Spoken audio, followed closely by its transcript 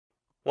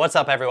What's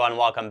up, everyone?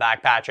 Welcome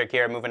back. Patrick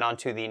here. Moving on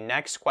to the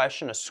next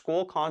question. A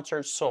school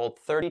concert sold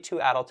 32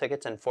 adult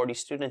tickets and 40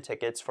 student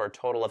tickets for a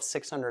total of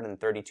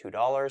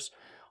 $632.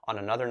 On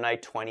another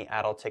night, 20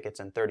 adult tickets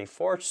and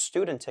 34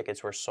 student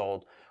tickets were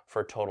sold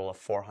for a total of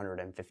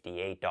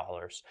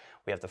 $458.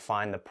 We have to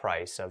find the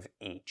price of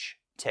each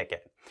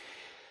ticket.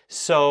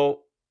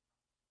 So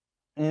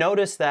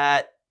notice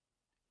that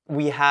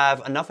we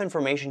have enough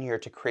information here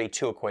to create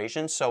two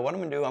equations. So what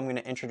I'm going to do, I'm going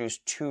to introduce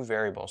two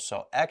variables.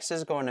 So x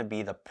is going to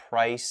be the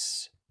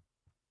price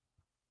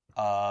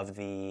of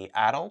the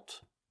adult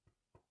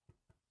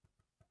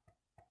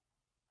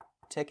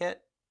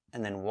ticket,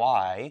 and then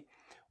y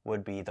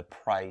would be the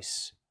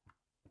price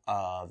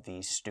of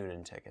the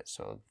student ticket.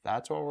 So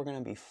that's what we're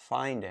going to be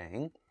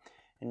finding.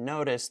 And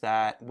notice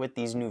that with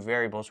these new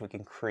variables, we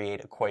can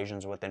create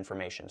equations with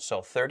information.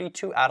 So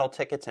 32 adult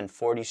tickets and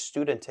 40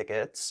 student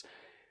tickets.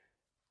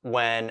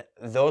 When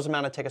those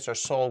amount of tickets are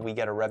sold, we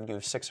get a revenue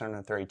of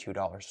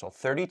 $632. So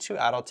 32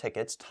 adult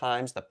tickets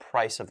times the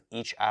price of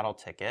each adult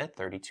ticket,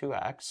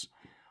 32x,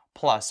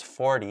 plus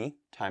 40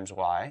 times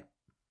y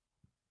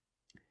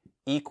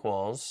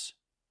equals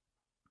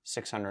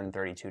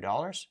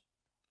 $632.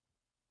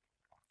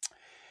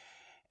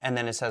 And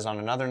then it says on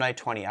another night,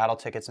 20 adult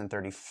tickets and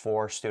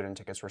 34 student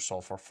tickets were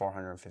sold for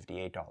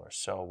 $458.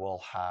 So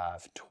we'll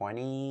have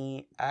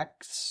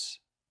 20x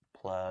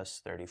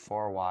plus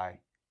 34y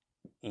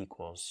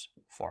equals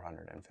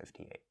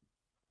 458,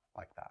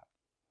 like that.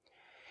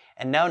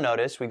 And now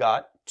notice we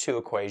got two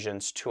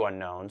equations, two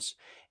unknowns,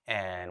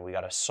 and we got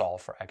to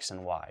solve for x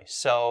and y.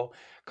 So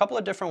a couple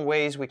of different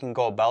ways we can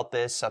go about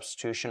this: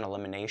 substitution,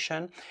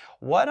 elimination.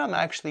 What I'm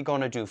actually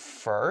going to do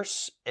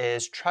first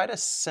is try to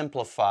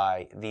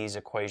simplify these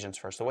equations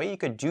first. The way you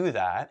could do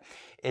that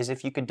is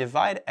if you could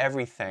divide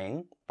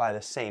everything by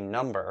the same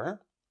number,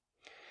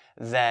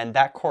 then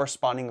that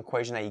corresponding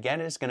equation that you get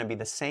is going to be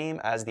the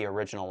same as the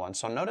original one.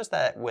 So notice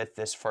that with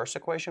this first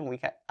equation, we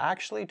can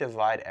actually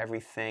divide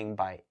everything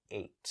by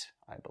 8,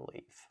 I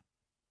believe.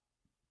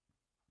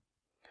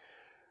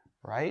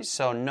 Right?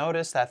 So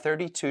notice that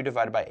 32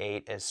 divided by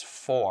 8 is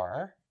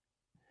 4.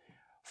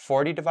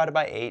 40 divided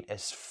by 8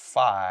 is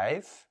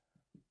 5.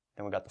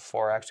 Then we got the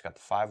 4x, we got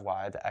the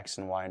 5y, the x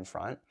and y in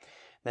front.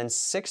 Then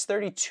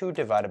 632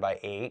 divided by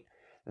 8,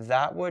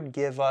 that would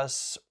give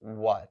us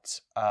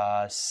what?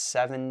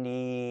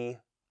 79?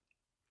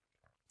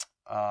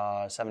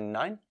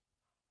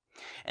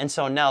 And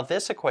so now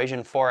this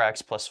equation,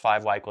 4x plus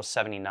 5y equals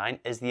 79,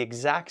 is the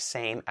exact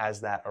same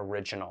as that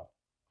original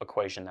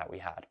equation that we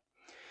had.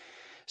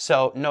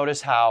 So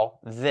notice how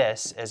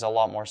this is a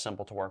lot more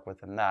simple to work with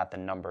than that. The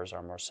numbers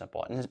are more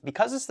simple. And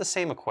because it's the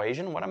same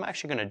equation, what I'm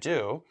actually going to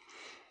do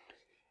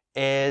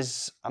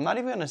is I'm not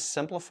even going to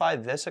simplify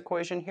this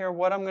equation here.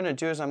 What I'm going to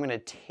do is I'm going to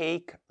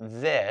take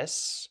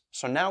this.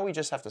 So now we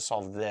just have to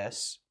solve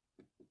this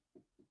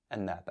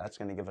and that. That's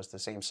going to give us the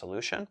same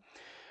solution.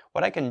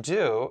 What I can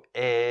do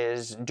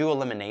is do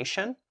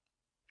elimination.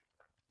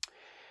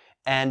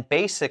 And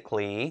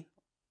basically,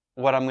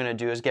 what I'm going to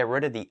do is get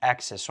rid of the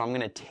x's. So I'm going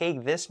to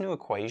take this new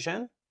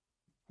equation.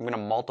 I'm going to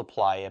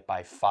multiply it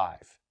by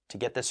 5 to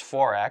get this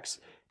 4x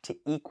to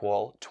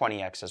equal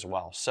 20x as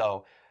well.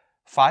 So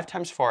 5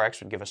 times 4x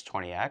would give us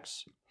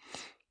 20x.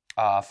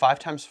 5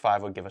 times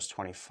 5 would give us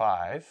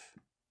 25.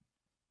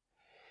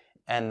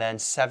 And then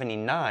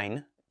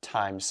 79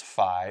 times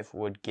 5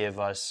 would give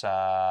us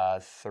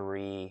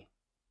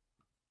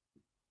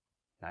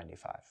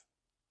 395,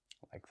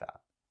 like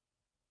that.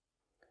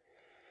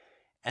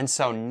 And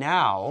so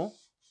now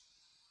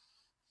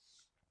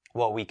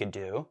what we could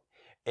do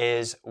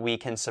is we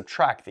can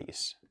subtract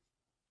these.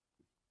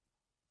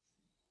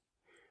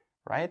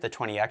 Right? The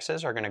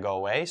 20x's are going to go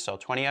away. So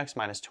 20x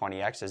minus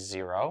 20x is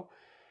 0.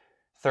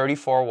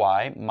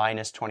 34y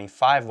minus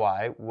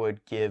 25y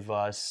would give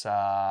us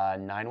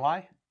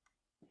 9y.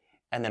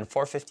 And then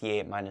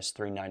 458 minus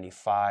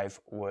 395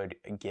 would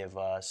give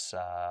us,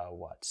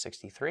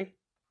 63?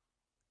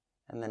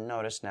 And then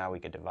notice now we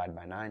could divide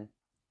by 9.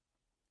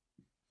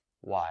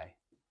 Y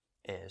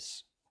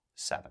is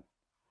 7.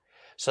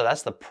 So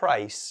that's the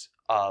price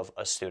of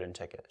a student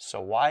ticket. So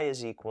y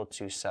is equal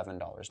to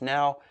 $7.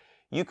 Now,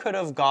 you could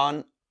have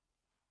gone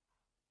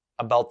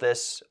about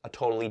this a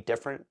totally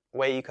different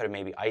way. You could have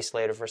maybe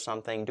isolated for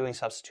something. Doing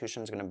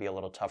substitution is going to be a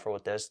little tougher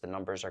with this. The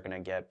numbers are going to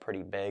get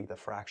pretty big. The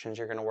fractions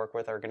you're going to work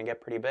with are going to get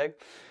pretty big.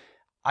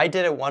 I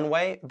did it one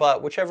way,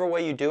 but whichever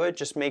way you do it,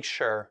 just make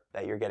sure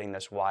that you're getting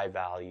this y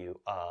value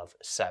of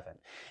 7.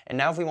 And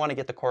now if we want to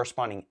get the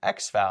corresponding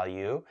x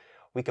value,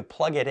 we could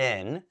plug it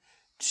in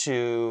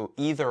to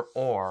either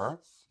or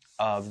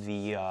of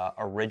the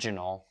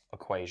original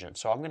equation.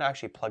 So I'm going to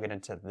actually plug it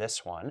into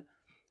this one.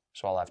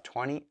 So I'll have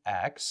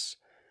 20x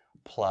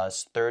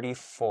plus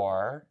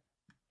 34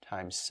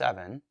 times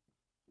 7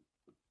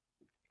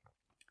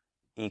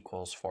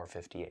 equals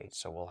 458.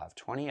 So we'll have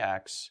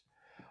 20x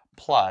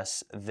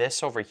plus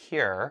this over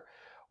here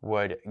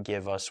would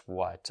give us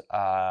what?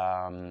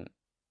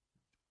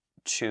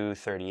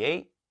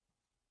 238.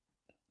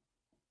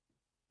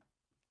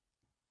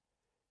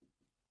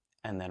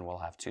 and then we'll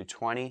have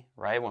 220,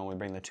 right? When we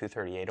bring the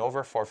 238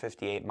 over,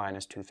 458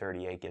 minus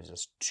 238 gives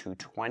us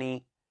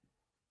 220.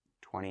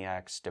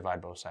 20x, divide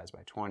both sides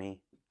by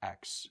 20,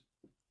 x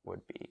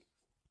would be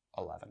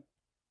 11.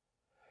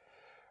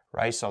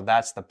 Right, so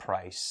that's the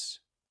price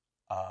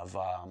of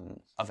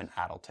an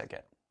adult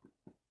ticket.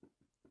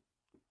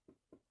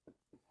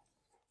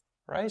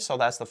 Right, so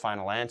that's the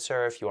final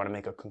answer. If you want to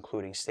make a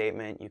concluding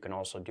statement, you can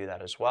also do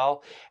that as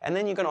well. And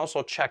then you can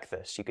also check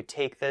this. You could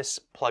take this,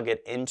 plug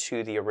it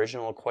into the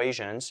original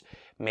equations,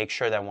 make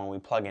sure that when we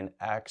plug in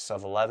x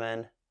of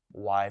 11,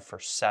 y for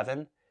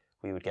 7,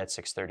 we would get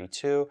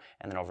 632.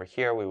 And then over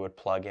here, we would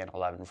plug in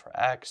 11 for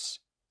x,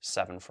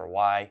 7 for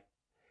y,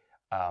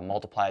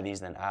 multiply these,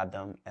 then add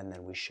them, and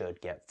then we should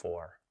get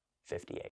 458.